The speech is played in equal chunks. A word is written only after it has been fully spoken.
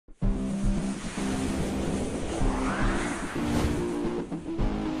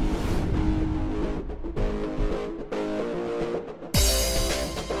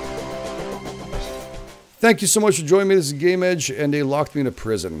Thank you so much for joining me. This is Game Edge, and they locked me in a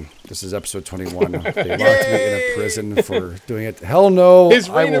prison. This is episode 21. They locked me in a prison for doing it. Hell no. His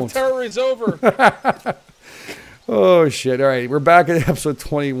reign of terror is over. Oh, shit. All right. We're back at episode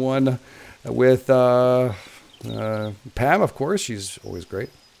 21 with Pam, of course. She's always great.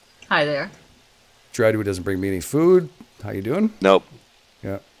 Hi there. Dread, who doesn't bring me any food. How you doing? Nope.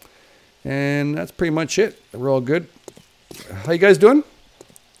 Yeah. And that's pretty much it. We're all good. How you guys doing?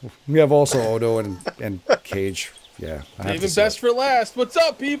 We have also Odo and Cage. Yeah. Even best for last. What's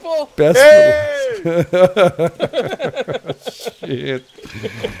up, people? Best for last. Shit.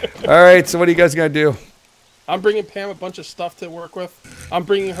 All right. So what are you guys going to do? I'm bringing Pam a bunch of stuff to work with. I'm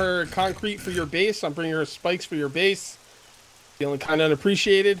bringing her concrete for your base. I'm bringing her spikes for your base. Feeling kind of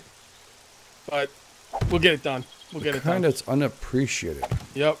unappreciated. But we'll get it done. We'll get it done. Kind of unappreciated.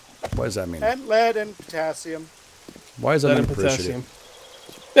 Yep. What does that mean? And lead and potassium. Why is that unappreciated?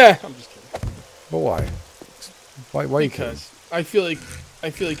 Yeah, I'm just kidding. But why? Why are you kidding? Because I feel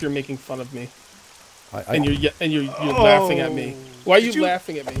like you're making fun of me. And you're laughing at me. Why are you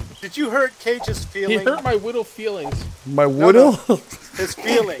laughing at me? Did you hurt Cage's feeling? He hurt my whittle feelings. My whittle? No. His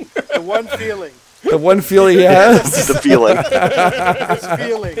feeling. The one feeling. The one feeling he has? The feeling. His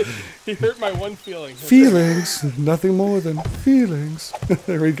feeling. He hurt my one feeling. Feelings. Nothing more than feelings.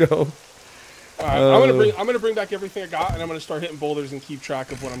 There we go. I'm gonna bring back everything I got, and I'm gonna start hitting boulders and keep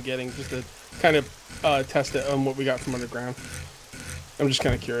track of what I'm getting, just to kind of test it on what we got from underground. I'm just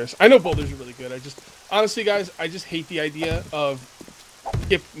kind of curious. I know boulders are really good. Honestly, guys, I just hate the idea of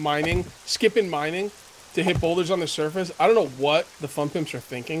skipping mining to hit boulders on the surface. I don't know what the fun pimps are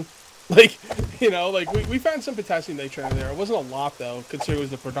thinking. Like, you know, like we found some potassium nitrate in there. It wasn't a lot though, considering it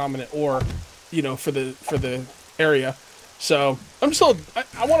was the predominant ore, you know, for the area. So I'm still,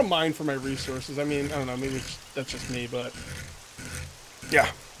 I want to mine for my resources. I mean, I don't know, maybe that's just me, but yeah.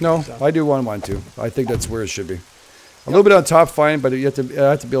 No, so. I do want one too. I think that's where it should be. A little bit on top, fine, but you have to be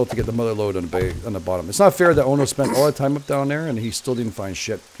able to get the mother load on the bottom. It's not fair that Ono spent all the time up down there and he still didn't find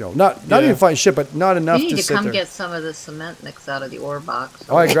shit. You know, not even find shit, but not enough to sit there. You need to come get some of the cement mixed out of the ore box.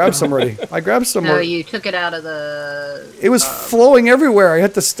 Oh, I grabbed some already. No, you took it out of the... It was flowing everywhere. I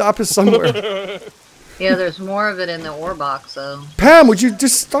had to stop it somewhere. Yeah, there's more of it in the ore box, though. Pam, would you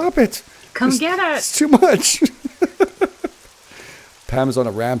just stop it? Come get it. It's too much. Pam's on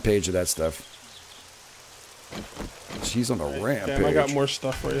a rampage of that stuff. She's on a rampage. Damn, I got more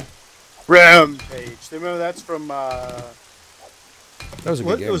stuff for you. Rampage. Remember that's from... That was a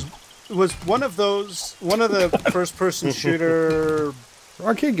good game. It was one of the first-person shooter...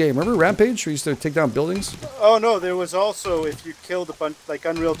 Arcade game. Remember Rampage? We used to take down buildings? Oh, no. There was also, if you killed a bunch, like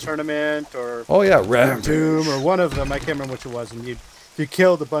Unreal Tournament or... Oh, yeah, Rampage. Doom or one of them. I can't remember which it was. And if you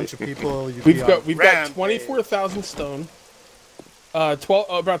killed a bunch of people, you'd We've got 24,000 stone. About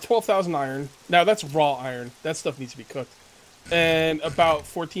 12,000 iron. Now that's raw iron. That stuff needs to be cooked. And about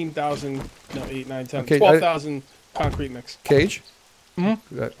 14,000, no, 8, 9, 10, okay, 12,000 concrete mix. Cage?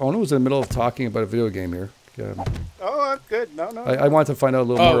 Mm-hmm. Ono was in the middle of talking about a video game here. Oh, I'm good. No. I want to find out a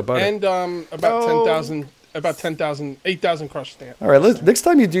little more about it. And about 10,000, 8,000 crushed stamp. All right, next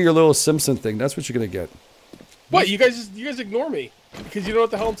time you do your little Simpson thing, that's what you're going to get. What? You guys ignore me because you know what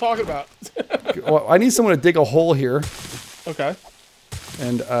the hell I'm talking about. Well, I need someone to dig a hole here. Okay.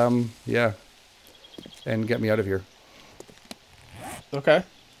 And, yeah. And get me out of here. Okay.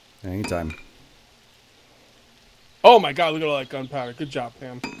 Anytime. Oh my god, look at all that gunpowder. Good job,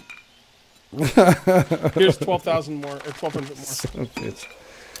 Pam. Here's 12,000 more, or 1,200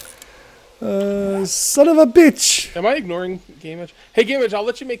 more. Son of a bitch! Am I ignoring Game Edge? Hey, Game Edge, I'll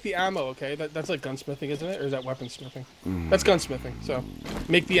let you make the ammo, okay? That's like gunsmithing, isn't it? Or is that weaponsmithing? That's gunsmithing, so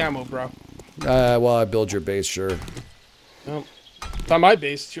make the ammo, bro. Well, I build your base, sure. Well, it's not my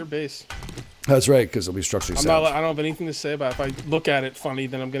base, it's your base. That's right, because it'll be structurally sound. I don't have anything to say about it. If I look at it funny,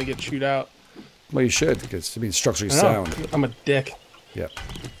 then I'm going to get chewed out. Well, you should, because it means structurally sound. I'm a dick. Yeah.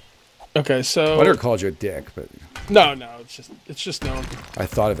 Okay, so... I never called you a dick, but... No, it's just known. I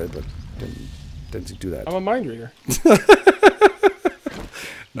thought of it, but didn't do that. I'm a mind reader.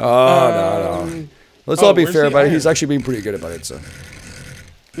 No. Let's all be fair about it. He's actually being pretty good about it, so...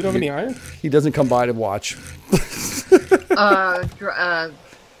 You don't have any iron? He doesn't come by to watch.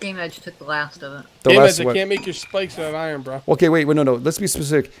 Game Edge took the last of it. Game Edge, I can't make your spikes without iron, bro. Okay, wait, no. Let's be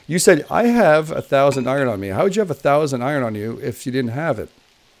specific. You said, I have 1,000 iron on me. How would you have 1,000 iron on you if you didn't have it?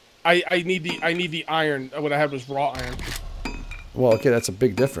 I need the iron. What I had was raw iron. Well, okay, that's a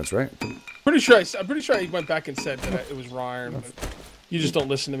big difference, right? I'm pretty sure I went back and said that it was raw iron. But you just don't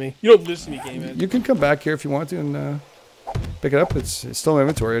listen to me. You don't listen to me, Game Edge. You can come back here if you want to and pick it up. It's still in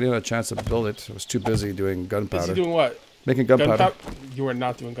inventory. I didn't have a chance to build it. I was too busy doing gunpowder. Busy doing what? Making gunpowder. You are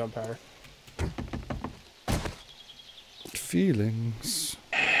not doing gunpowder. feelings.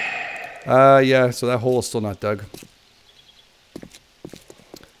 Yeah, so that hole is still not dug.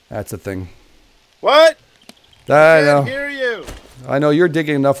 That's a thing. What? I I know. can't hear you. I know you're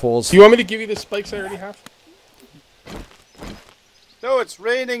digging enough holes. Do you want me to give you the spikes I already have? No, it's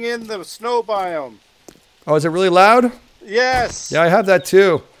raining in the snow biome. Oh, is it really loud? Yes. Yeah, I have that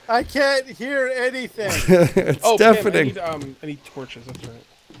too. I can't hear anything. It's Oh, deafening. Pam, I need torches. That's right.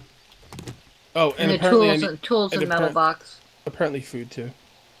 Oh, And and the apparently tools and metal box. apparently food too.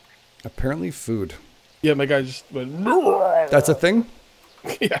 Apparently food. Yeah, my guy just went. That's a thing?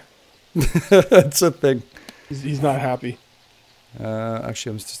 Yeah, That's a thing. he's not happy.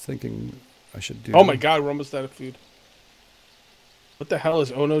 Actually, I was just thinking I should do... Oh my god, we're almost out of food. What the hell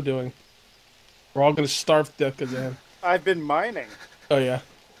is Ono doing? We're all gonna starve to death because of him. I've been mining. Oh yeah,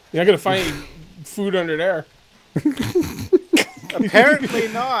 you're not gonna find any food under there. Apparently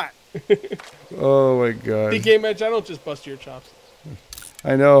not. Oh my god. The Game Edge, I don't just bust your chops.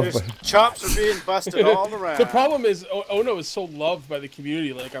 I know. There's But chops are being busted all around. The problem is Ono is so loved by the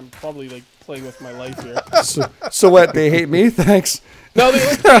community. Like I'm probably like playing with my life here. so what? They hate me? Thanks. No, they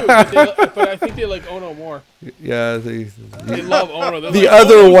like you, but I think they like Ono more. Yeah, They love Ono. They're the like,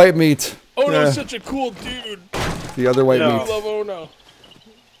 other Ono, white meat. Ono's Yeah. such a cool dude. The other white We meat. love Ono.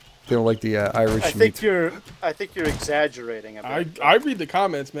 They don't like the Irish I meat. think you're exaggerating a bit. I read the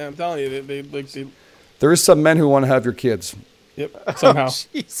comments, man. I'm telling you, they There is some men who want to have your kids. yep somehow.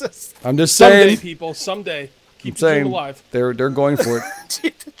 Jesus. I'm just Someday, saying. people, someday. Keep I'm the dream saying alive. they're going for it.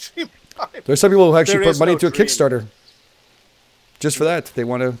 Keep the dream alive. There's some people who actually There put is money no into a dream. Kickstarter. Just for that. They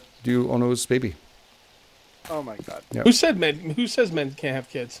want to do Ono's baby. Oh my god. Yeah. Who says men can't have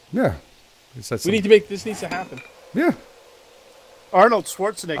kids? Yeah. We need to make this needs to happen. Yeah. Arnold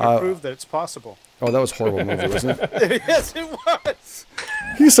Schwarzenegger Uh, proved that it's possible. Oh, that was a horrible movie, wasn't it? Yes, it was.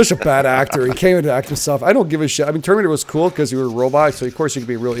 He's such a bad actor. He came in to act himself. I don't give a shit. I mean, Terminator was cool because he was a robot, so of course he could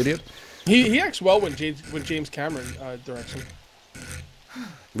be a real idiot. He acts well when James Cameron directs him.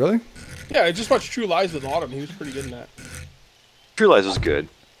 Really? Yeah, I just watched True Lies with Autumn. He was pretty good in that. True Lies was good.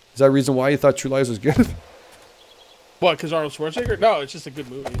 Is that the reason why you thought True Lies was good? What? Because Arnold Schwarzenegger? No, it's just a good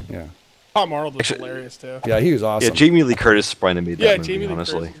movie. Yeah. Tom Arnold was Actually- hilarious too. Yeah, he was awesome. Yeah, Jamie Lee Curtis probably made that Yeah, movie, Jamie Lee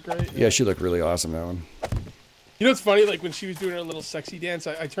honestly. Curtis is great. Yeah, she looked really awesome, that one. You know what's funny? Like when she was doing her little sexy dance,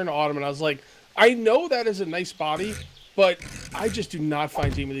 I turned to Autumn and I was like, I know that is a nice body, but I just do not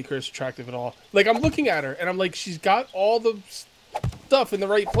find Jamie Lee Curtis attractive at all. Like I'm looking at her and I'm like, she's got all the stuff in the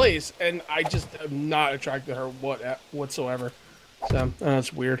right place, and I just am not attracted to her whatsoever. So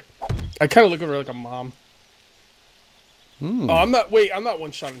it's weird. I kind of look at her like a mom. Oh, I'm not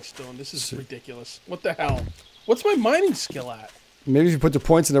one-shotting stone. This is ridiculous. What the hell? What's my mining skill at? Maybe if you put the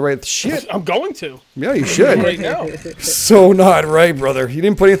points in the right shit. I'm going to Yeah, you should. right now. So not right, brother. You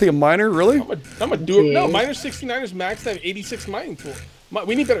didn't put anything in minor, really? I'm gonna do it. No, minor 69 is maxed. I have 86 mining tools.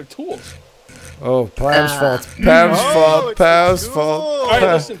 We need better tools. Oh, Pam's fault. Pam's fault. it's Pam's cool. fault. All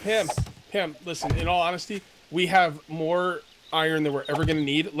right, listen, Pam, listen. In all honesty, we have more iron than we're ever gonna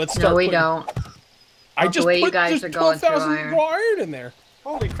need. Let's start. No, we putting- don't. I The just way you put guys just are going through 12,000 iron. raw iron in there.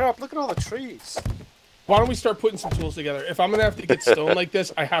 Holy crap, look at all the trees. Why don't we start putting some tools together? If I'm gonna have to get stone like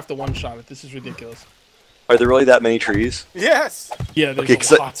this, I have to one-shot it. This is ridiculous. Are there really that many trees? Yes. Yeah, there's Okay,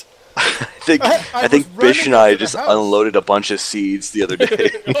 'cause a lot. I think was Bish and running I into the just house. unloaded a bunch of seeds the other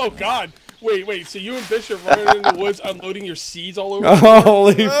day. Oh God! Wait. So you and Bishop running in the woods, unloading your seeds all over?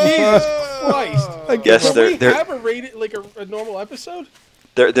 Holy Jesus fuck. Christ! Yes, Can we they're have a rated like a normal episode?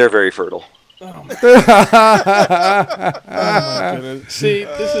 they're very fertile. Oh my goodness. See,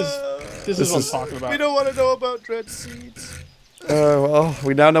 this is what I'm talking about. We don't want to know about dread seeds. Well,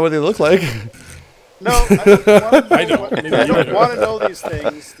 we now know what they look like. No, I don't want to know. I don't. I don't want to know these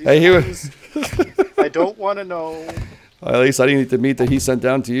things. These Hey, things I don't want to know. Well, at least I didn't eat the meat that he sent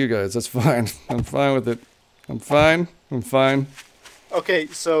down to you guys. That's fine. I'm fine with it. I'm fine. Okay,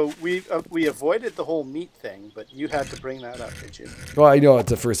 so we avoided the whole meat thing, but you had to bring that up, did you? Well, I know it's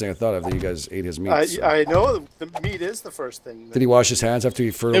the first thing I thought of that you guys ate his meat. so. I know the meat is the first thing. Did he wash his hands after he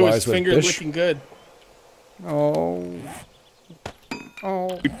It was fertilized with finger fish? licking good. Oh.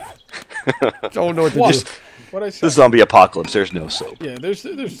 Don't know what to What? do. What I say? The zombie apocalypse. There's no soap. Yeah, there's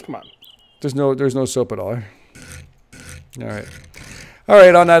come on. There's no soap at all. All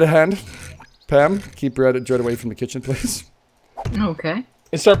right. On that hand, Pam, keep dread away from the kitchen, please. Okay.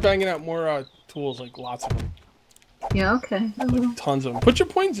 And start banging out more tools, like lots of them, Yeah, okay. I will. tons of them. Put your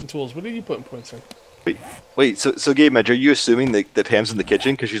points in tools. What are you putting points in? Wait. So Gabe, Edge, are you assuming that Pam's in the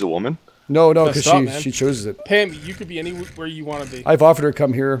kitchen because she's a woman? No, Messed because up, man. she chooses it. Pam, you could be anywhere you want to be. I've offered her to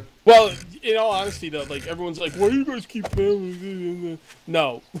come here. Well, in all honesty, though, like everyone's like, "Why do you guys keep Pam?"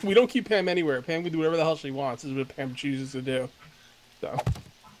 No, we don't keep Pam anywhere. Pam can do whatever the hell she wants. This is what Pam chooses to do. So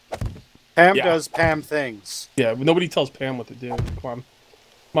Pam Yeah. does Pam things. yeah, but nobody tells Pam what to do. Come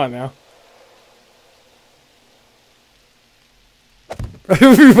on now.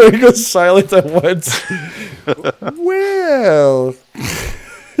 Everybody goes silent at once. Well.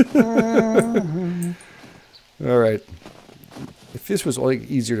 All right. If this was only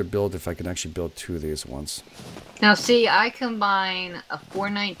easier to build, if I can actually build 2 of these at once. Now, see, I combine a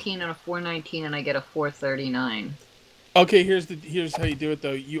 419 and a 419, and I get a 439. Okay, here's how you do it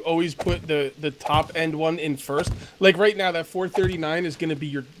though. You always put the top end one in first. Like right now, that 439 is going to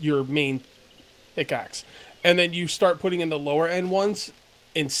be your main pickaxe, and then you start putting in the lower end ones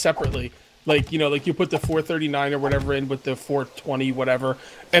in separately. Like like you put the 439 or whatever in with the 420 whatever,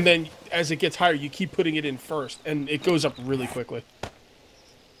 and then as it gets higher, you keep putting it in first, and it goes up really quickly.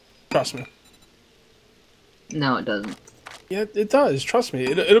 Trust me. No, it doesn't. Yeah, it does. Trust me.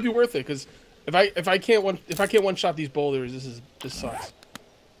 It'll be worth it because if I can't one shot these boulders, this sucks.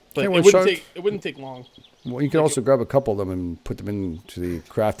 But it wouldn't take long. Well, you can also grab a couple of them and put them into the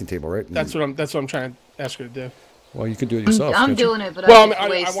crafting table, right? And That's what I'm trying to ask her to do. well, you could do it yourself. I'm can't you? doing it, but Well,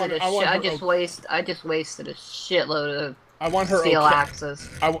 I just wasted a shitload of I want her steel okay. axes.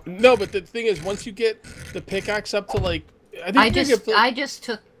 No, but the thing is, once you get the pickaxe up to like,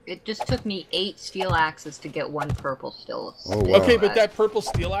 It just took me 8 steel axes to get 1 purple still. Oh, wow. Okay, but that purple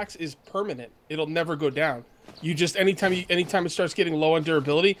steel axe is permanent. It'll never go down. You just anytime it starts getting low on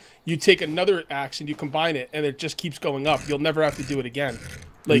durability, you take another axe and you combine it, and it just keeps going up. You'll never have to do it again.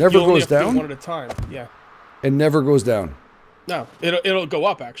 Like Never you'll only goes have to do it down? one at a time. Yeah. It never goes down. No, it'll go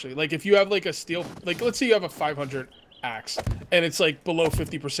up actually. Like if you have like a steel, like let's say you have a 500 axe and it's like below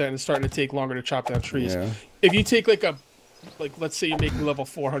 50% and it's starting to take longer to chop down trees. Yeah. If you take like let's say you're making level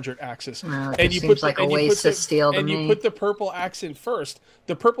 400 axes It seems like a waste of steel to me. you put the purple axe in first,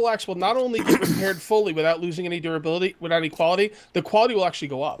 the purple axe will not only get repaired fully without losing any durability, without any quality, the quality will actually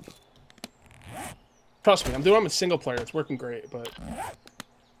go up. Trust me, I'm a single player. It's working great, but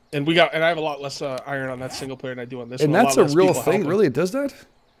and I have a lot less iron on that single player than I do on this And one. that's a real people thing, helping. really? It does that?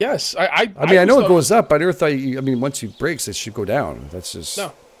 Yes, I mean, I know it goes up. I never thought. Once it breaks, it should go down. That's just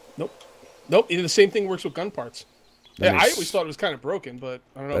nope. Even the same thing works with gun parts. That I is- always thought it was kind of broken, but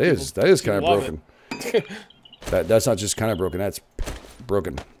I don't know. that is kind of love broken. That's not just kind of broken. That's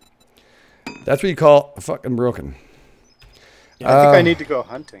broken. That's what you call fucking broken. I think I need to go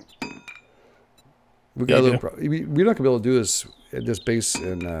hunting. We got a You little. We're not gonna be able to do this at this base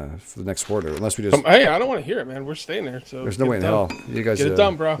in for the next quarter unless we just. Hey, I don't want to hear it, man. We're staying there. So There's no way in hell. You guys get it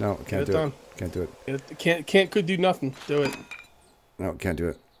done, bro. No, can't do it. Can't do it. Could do nothing. Do it. No, can't do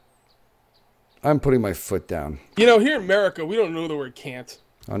it. I'm putting my foot down. Here in America, we don't know the word can't.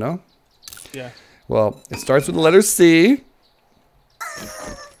 Oh no. Yeah. Well, it starts with the letter C.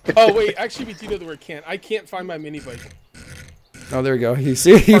 Oh wait, actually, we do know the word can't. I can't find my mini bike. Oh, there you go. You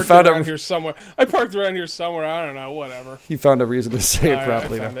see, he Parked found around a. here somewhere. I parked around here somewhere. I don't know. Whatever. He found a reason to say it I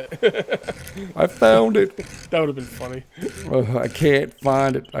properly. found now. it. I found it. That would have been funny. Oh, I can't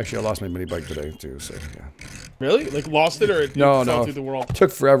find it. Actually, I lost my mini bike today too. So yeah. Really? Like lost it or it No, fell no. through the world? It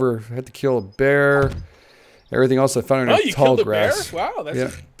took forever. I had to kill a bear. Everything else I found in Oh, you tall killed a grass. bear? Wow, that's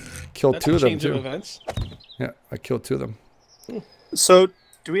Yeah. Killed that's 2 a of them change of too. events. Yeah, I killed 2 of them. So,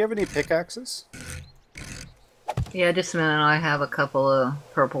 do we have any pickaxes? Yeah, just a minute. I have a couple of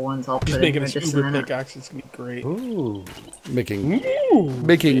purple ones. I'll put Just in making here a just a super minute. pickaxe. It's gonna be great. Ooh. Making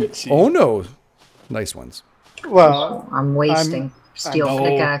fancy. oh no, nice ones. Well, I'm wasting steel I'm-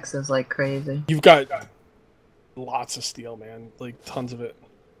 pickaxes like crazy. You've got lots of steel, man. Like tons of it.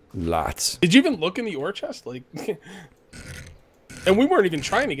 Lots. Did you even look in the ore chest? Like, and we weren't even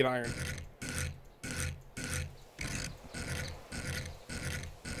trying to get iron.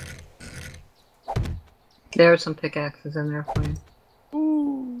 There are some pickaxes in there for you.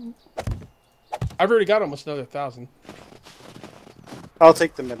 Ooh. I've already got almost another 1,000. I'll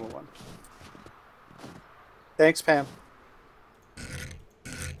take the middle one. Thanks, Pam.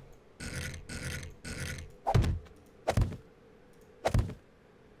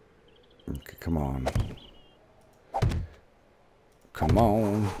 Okay, come on. Come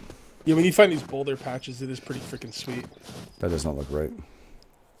on. Yeah, when you find these boulder patches, it is pretty freaking sweet. That does not look right.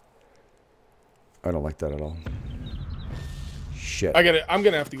 I don't like that at all. Shit. I'm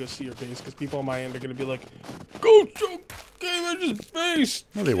gonna have to go see your base because people on my end are gonna be like, "Go to Kage848's base."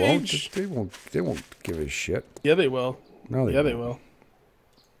 No, they won't. Kage." They won't give a shit. Yeah, they will. No, they Yeah, won't. they will.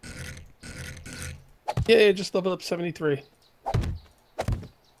 Yeah, just level up 73.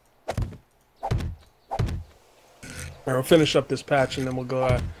 Or we'll finish up this patch and then we'll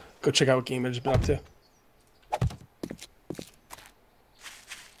go check out what Game Edge's been up to.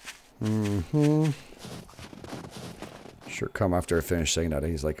 Mm-hmm. Sure come after I finish saying that.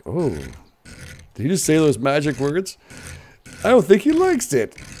 He's like, oh, did you just say those magic words? I don't think he likes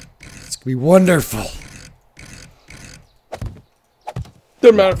it. It's going to be wonderful.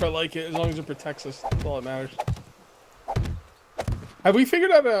 Doesn't matter if I like it, as long as it protects us. That's all that matters. Have we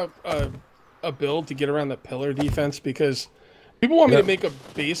figured out a build to get around the pillar defense? Because people want me to make a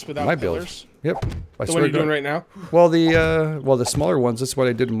base without my pillars. Build. Yep. The one you're doing right now? Well, the smaller ones. That's what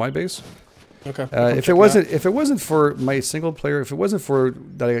I did in my base. Okay. If it wasn't for my single player, if it wasn't for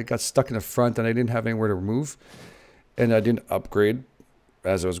that I got stuck in the front and I didn't have anywhere to move, and I didn't upgrade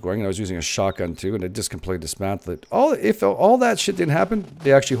as I was going, and I was using a shotgun too, and it just completely dismantled it. If all that shit didn't happen,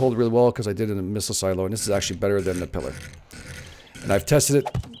 they actually hold really well because I did it in a missile silo, and this is actually better than the pillar. And I've tested it.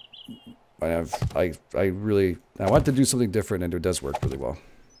 I want to do something different, and it does work really well.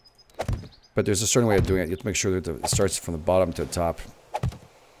 But there's a certain way of doing it. You have to make sure that it starts from the bottom to the top.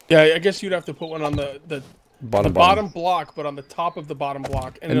 Yeah, I guess you'd have to put one on the bottom block, but on the top of the bottom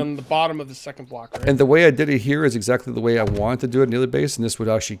block, and then on the bottom of the second block, right? And the way I did it here is exactly the way I wanted to do it in the other base, and this would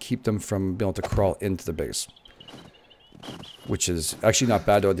actually keep them from being able to crawl into the base. Which is actually not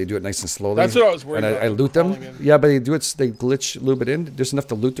bad, though. They do it nice and slowly. That's what I was worried about. And I loot them. Yeah, but they glitch a little bit in. Just enough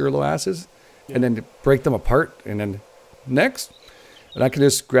to loot their little asses, and then break them apart, and then next. And I can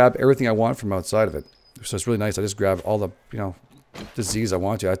just grab everything I want from outside of it. So it's really nice. I just grab all the, disease I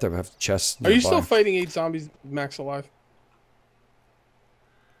want to. I have to have chests. Are you still fighting 8 zombies max alive?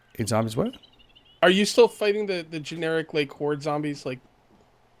 8 zombies what? Are you still fighting the generic like horde zombies like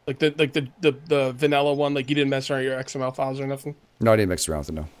the vanilla one? Like you didn't mess around your XML files or nothing? No, I didn't mix around with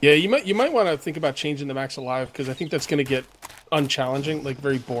it, no. Yeah, you might want to think about changing the max alive because I think that's going to get unchallenging, like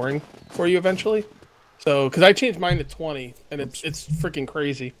very boring for you eventually. So, because I changed mine to 20 and it's freaking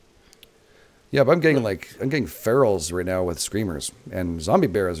crazy. Yeah, but I'm getting ferals right now with screamers and zombie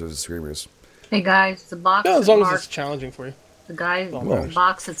bears with screamers. Hey guys, the box. Yeah, as long as it's challenging for you. The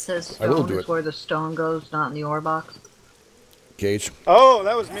box that says stone is where the stone goes, not in the ore box. Gage. Oh,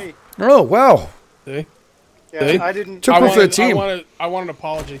 that was me. Oh wow. See? Yeah, See? I didn't. Took one for the team. I want an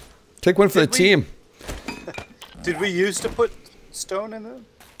apology. Take one for the team. Did we used to put stone in them?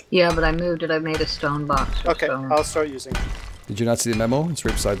 Yeah, but I moved it. I made a stone box. Okay, stone. I'll start using it. Did you not see the memo? It's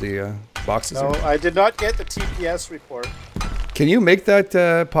right beside the boxes. No, I did not get the TPS report. Can you make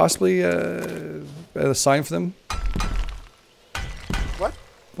that possibly a sign for them? What?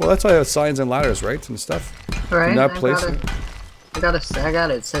 Well, that's why I have signs and ladders, right, and stuff. Right. That place. I got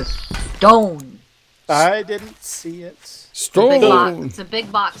it. It says stone. I didn't see it. Stone. It's a big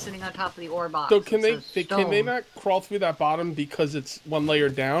box sitting on top of the ore box. So can they not crawl through that bottom because it's one layer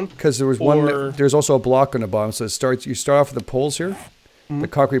down? Because there was there's also a block on the bottom. So you start off with the poles here, the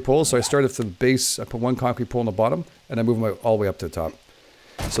concrete poles. So I started from the base. I put one concrete pole on the bottom, and I move them all the way up to the top.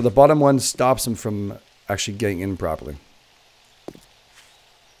 So the bottom one stops them from actually getting in properly.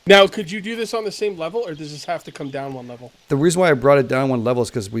 Now, could you do this on the same level, or does this have to come down one level? The reason why I brought it down one level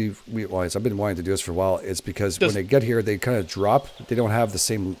is because I've been wanting to do this for a while. It's because when they get here, they kind of drop. They don't have the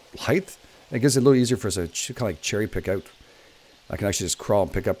same height. It gives it a little easier for us to kind of like cherry pick out. I can actually just crawl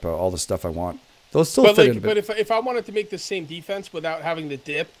and pick up all the stuff I want. They'll still fit in a bit. But if I wanted to make the same defense without having to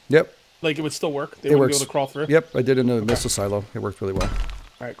dip, yep, like it would still work. They wouldn't be able to crawl through. Yep, I did it in a missile silo. It worked really well.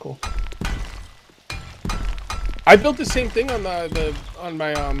 All right, cool. I built the same thing on my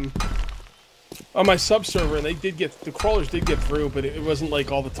sub server, and the crawlers did get through, but it wasn't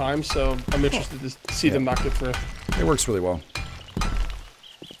like all the time. So I'm interested to see them not get through. It works really well.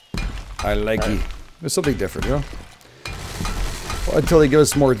 I like it. There's something different, Well, until they give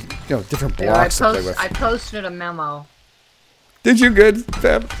us more, different blocks to play with. I posted a memo. Did you good,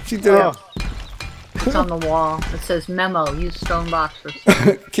 Fab? She did it. It's on the wall. It says memo. Use stone box for.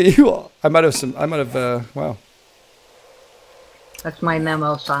 Can you? I might have. Wow. That's my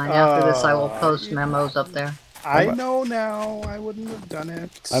memo sign. After this, I will post memos up there. I know now. I wouldn't have done it.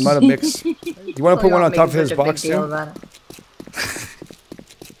 I might have mixed. You want to put one on top of his box, too?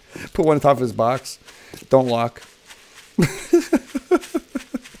 Put one on top of his box. Don't lock.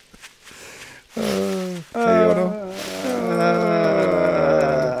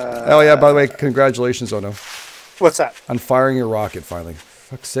 Oh, yeah, by the way, congratulations, Ono. What's that? On firing your rocket, finally.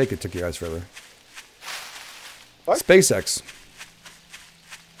 For fuck's sake, it took you guys forever. What? SpaceX.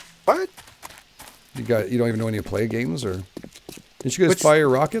 What? You don't even know any play games, or did you guys fire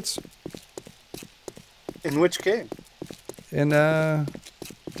rockets? In which game? And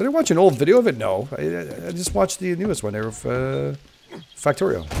did I watch an old video of it? No, I just watched the newest one there of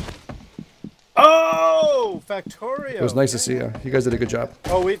Factorio. Oh Oh, Factorio. It was nice to see you. You guys did a good job.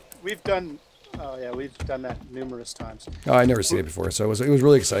 Oh, we've done. Oh yeah, we've done that numerous times. Oh, I never seen it before, so it was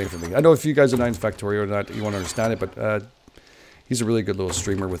really exciting for me. I know if you guys are not in Factorio or not, you won't understand it, but he's a really good little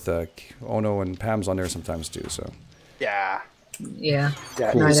streamer with Ono and Pam's on there sometimes too. So Yeah. Yeah.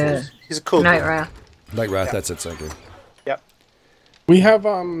 Yeah. Cool. He's a cool. Night dude. Wrath. Night Wrath, Yeah. that's it. Thank you. Yep. We have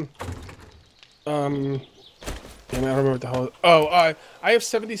damn it, I don't remember what the hell. Oh, I have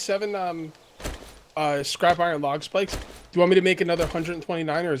 77 scrap iron log spikes. Do you want me to make another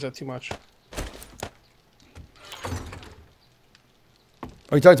 129, or is that too much?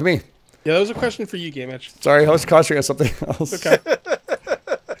 Oh, you talking to me? Yeah, that was a question for you, Game Edge. Sorry, I was concentrating on something else. Okay.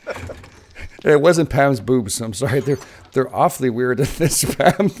 It wasn't Pam's boobs. I'm sorry. They're awfully weird in this,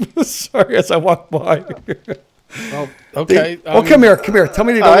 Pam. Sorry, as I walk by. Well, okay. Come here. Tell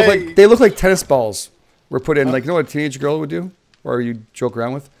me they look like tennis balls were put in. Like, you know what a teenage girl would do? Or you joke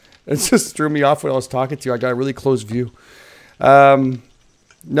around with? It just threw me off when I was talking to you. I got a really close view.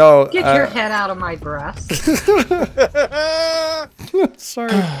 No. Get your head out of my breast.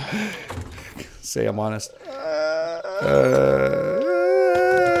 Sorry. Say I'm honest.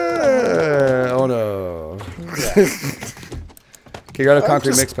 Oh no. Okay, got a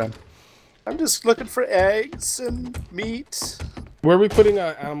concrete mix, Pam. I'm just looking for eggs and meat. Where are we putting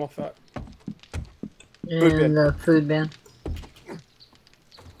animal fat? In the food bin.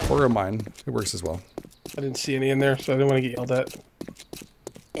 Or mine. It works as well. I didn't see any in there, so I didn't want to get yelled at.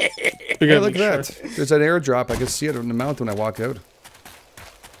 Hey, look at that. There's an airdrop. I can see it on the mountain when I walk out.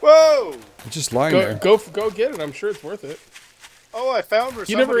 Whoa! It's just lying there. Go get it. I'm sure it's worth it. Oh, I found where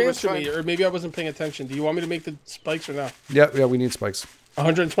You never somebody was answered trying me, or maybe I wasn't paying attention. Do you want me to make the spikes or not? Yeah, we need spikes.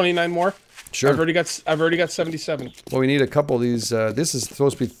 129 more. Sure. I've already got 77. Well, we need a couple of these. This is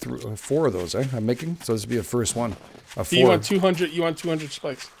supposed to be 4 of those, I'm making. So this would be the first one. A 4. Do you want 200? You want 200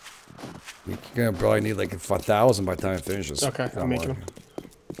 spikes? You're gonna probably need like 1,000 by the time it finishes. Okay, I'll make them.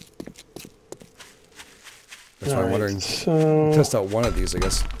 That's why I'm wondering. So Test out one of these, I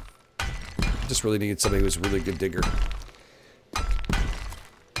guess. Just really need somebody who's a really good digger.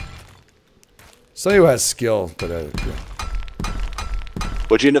 Somebody who has skill, but yeah.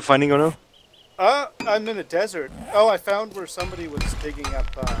 What'd you end up finding, Ono? I'm in a desert. Oh, I found where somebody was digging up,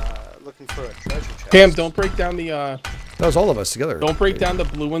 looking for a treasure chest. Pam, don't break down the. That was all of us together. Don't break down the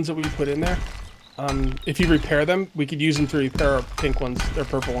blue ones that we put in there. If you repair them, we could use them to repair our pink ones, or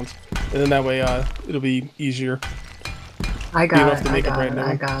purple ones, and then that way it'll be easier. I You don't got have it. to I make a got brand it. new I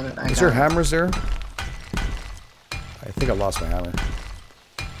one. got it. I Is got there it. hammers there? I think I lost my hammer.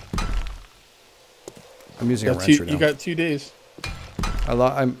 I'm using a wrench right now. You got 2 days.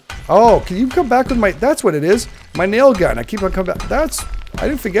 Oh, can you come back with my... That's what it is. My nail gun. I keep on coming back. I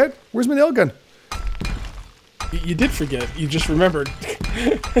didn't forget. Where's my nail gun? You did forget. You just remembered.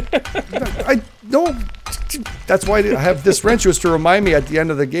 No. That's why I have this wrench, was to remind me at the end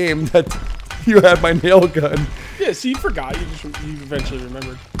of the game that you had my nail gun. Yeah, so you forgot. You eventually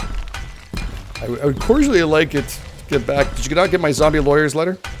remembered. I would cordially like it to get back. Did you not get my zombie lawyer's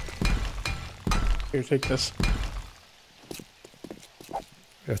letter? Here, take this.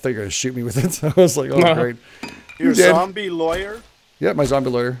 I thought you were going to shoot me with it. I was like, oh, No. great. Your did. zombie lawyer Yeah, my zombie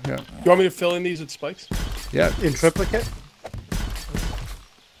lawyer. Yeah. You want me to fill in these with spikes? Yeah. in triplicate.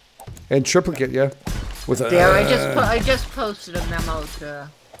 And triplicate, yeah. With a... Yeah, I just posted a memo to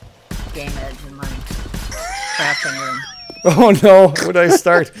Game Edge in my crafting room. Oh, no. Where did I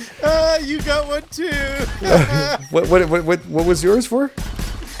start? You got one too. What was yours for?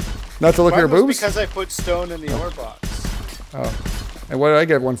 Not to look at your Mine was boobs? because I put stone in the ore box. Oh. And what did I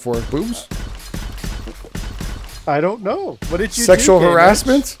get one for? Boobs? I don't know. What did you Sexual do, Game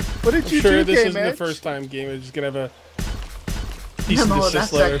harassment? Edge? What did I'm you sure do, this Game isn't Edge? the first time Game Edge is going to have a cease and Memo,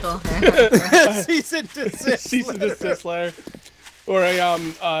 desist that's letter. sexual. Cease and desist. Cease and desist letter. Or a,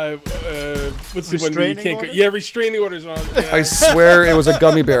 what's the one that you Restraining can't... order? Yeah, restraining orders on... Yeah. I swear it was a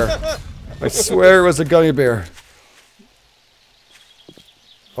gummy bear. I swear it was a gummy bear.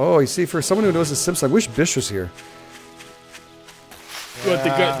 Oh, you see, for someone who knows the Simpsons, I wish Bish was here. What,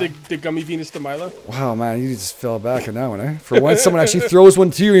 the gummy Venus de Milo? Wow, man, you just fell back on that one, eh? For once, someone actually throws one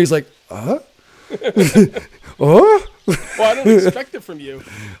to you, and he's like, Oh? Well, I don't expect it from you.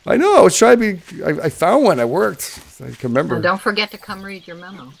 I know, I was trying to be... I found one, I worked. I can remember. And don't forget to come read your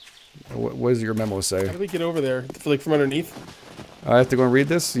memo. What does your memo say? How do we get over there? Like from underneath? I have to go and read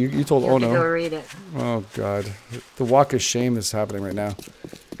this? You told You have to Ono. go read it. Oh, God. The walk of shame is happening right now.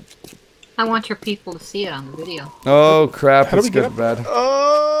 I want your people to see it on the video. Oh, crap. How do It's we get good, up bad.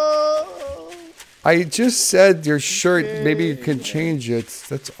 Oh. I just said your shirt, maybe you can change it.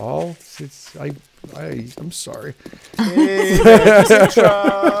 That's all. I'm sorry. Game Edge is in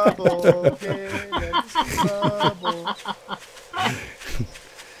trouble. Game Edge is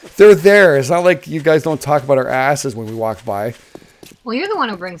They're there. It's not like you guys don't talk about our asses when we walk by. Well, you're the one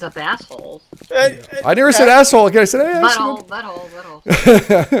who brings up assholes. I never said asshole. Again, I said hey, Butthole.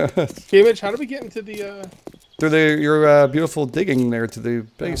 Kage8, how do we get into the? Through your beautiful digging there to the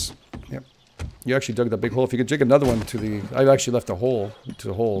base. Yep. You actually dug that big hole. If you could dig another one to the, I've actually left a hole to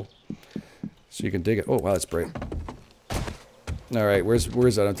the hole, so you can dig it. Oh wow, that's bright. All right, where's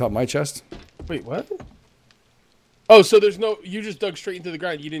that on top of my chest? Wait, what? Oh, so there's no. You just dug straight into the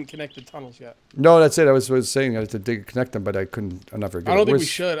ground. You didn't connect the tunnels yet. No, that's it. I was saying I had to connect them, but I couldn't. I never. I don't think we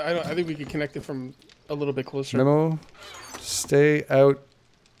should. I think we could connect it from a little bit closer. Memo: stay out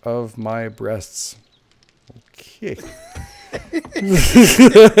of my breasts. Okay.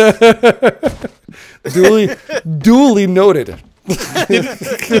 duly noted.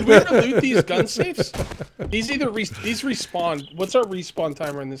 Did we ever loot these gun safes? These respawn. What's our respawn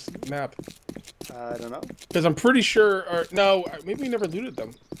timer on this map? I don't know. Because I'm pretty sure. No, maybe we never looted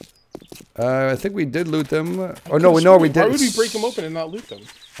them. I think we did loot them. Or No, we did. Why would we break them open and not loot them?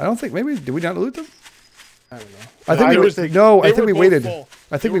 I don't think. Maybe did we not loot them? I don't know. I think we waited.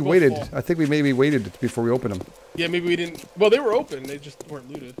 I think we waited. Full. I think we maybe waited before we opened them. Yeah, maybe we didn't. Well, they were open. They just weren't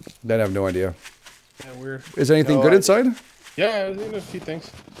looted. Then I have no idea. Yeah, weird. Is there anything No good idea. inside? Yeah, a few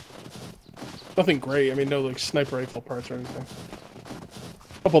things. Nothing great. I mean, no like sniper rifle parts or anything.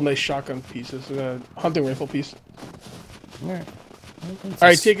 A couple nice shotgun pieces. A hunting rifle piece. All right. All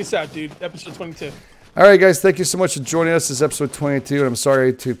right, take us out, dude. Episode 22. All right, guys. Thank you so much for joining us. This is episode 22, and I'm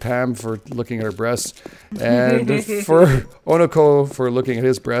sorry to Pam for looking at her breasts, and for Onoko for looking at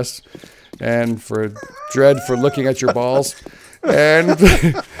his breasts, and for Dread for looking at your balls, and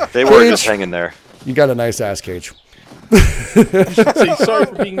They were just hanging there. you got a nice ass, Cage. You should say sorry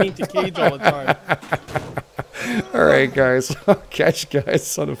for being mean to Cage all the time. All right, guys. I'll catch you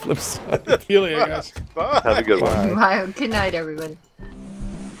guys on the flip side. Feel ya, guys. Bye. Have a good one. Bye. Good night, everybody.